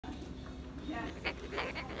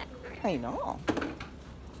I know.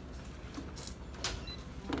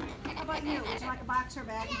 How about you? Would you like a box or a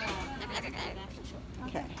bag?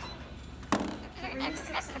 Okay.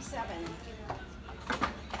 367.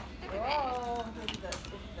 Whoa.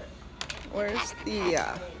 Where's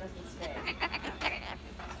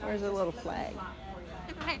the little flag?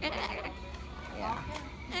 Yeah.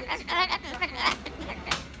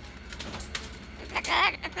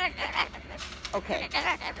 Okay.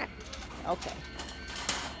 Okay.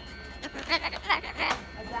 $1.33.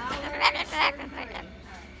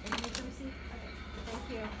 Thank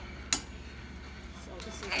you. So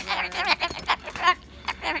this is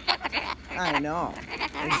I know.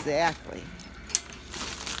 Exactly.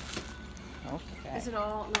 Okay. Is it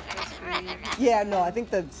all? No, it's green. Yeah, no, I think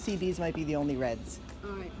the CBs might be the only reds.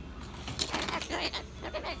 All right.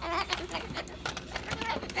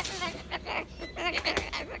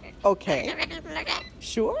 Okay.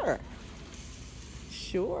 Sure.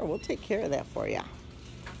 Sure, we'll take care of that for you.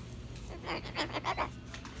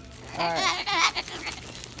 All right.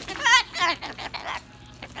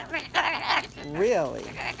 Really?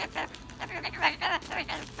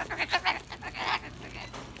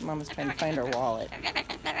 Mama's trying to find her wallet.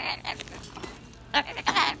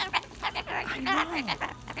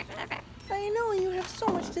 I know, you have so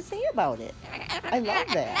much to say about it. I love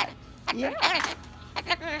that. Yeah.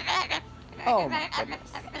 Oh my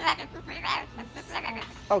goodness.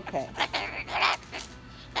 Okay.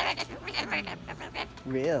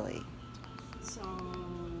 Really? So, $1.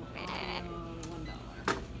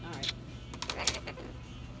 All right.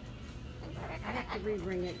 I have to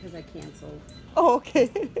re-ring it because I canceled. Oh, okay.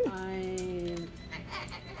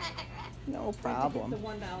 No problem. The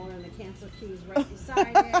 $1 and the cancel key is right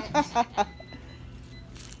beside it.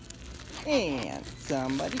 And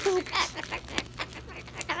somebody pooped.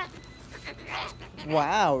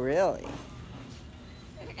 Wow, really?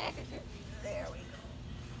 There we go.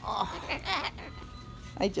 Oh,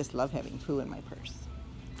 I just love having poo in my purse.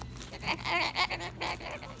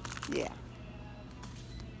 Yeah.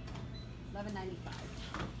 $11.95.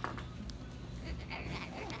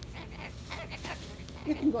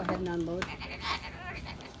 You can go ahead and unload.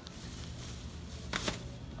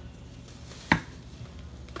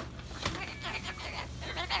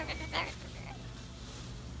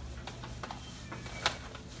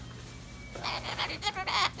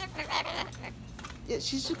 Yeah,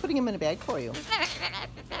 she's just putting them in a bag for you.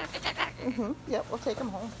 Yep, we'll take them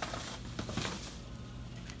home.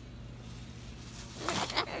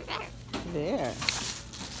 There.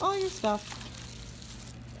 All your stuff.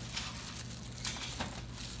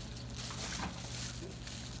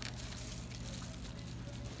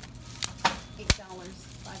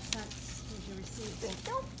 $8.05. Here's your receipt. Thank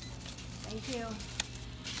you. Thank you.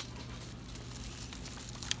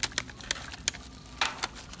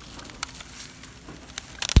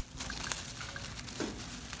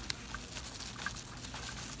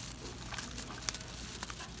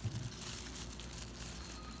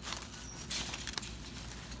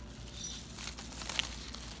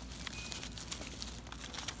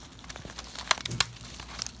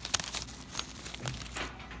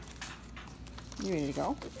 You ready to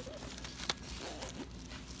go?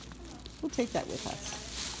 We'll take that with us.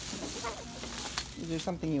 Is there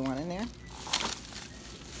something you want in there?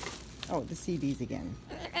 Oh, the CDs again.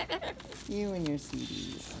 You and your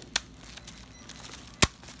CDs.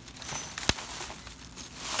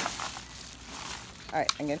 All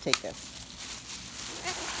right, I'm going to take this.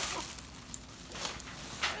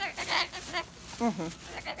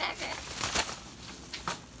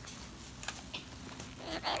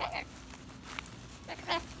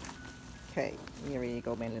 Okay, you ready to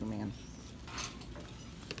go, my little man?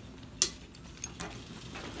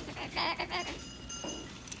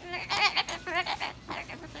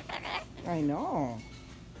 I know.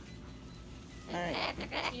 All right.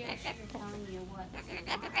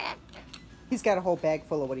 He's got a whole bag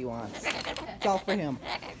full of what he wants. It's all for him.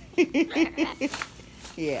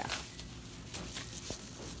 Yeah.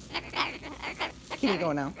 Can you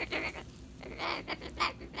go now?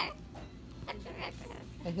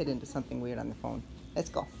 I hit into something weird on the phone. Let's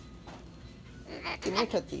go. Give me your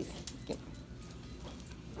tootsies.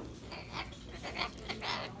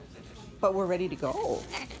 But we're ready to go.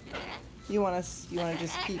 You want to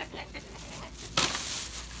just keep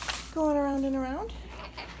going around and around?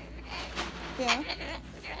 Yeah.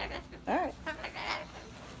 All right.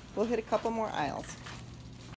 We'll hit a couple more aisles.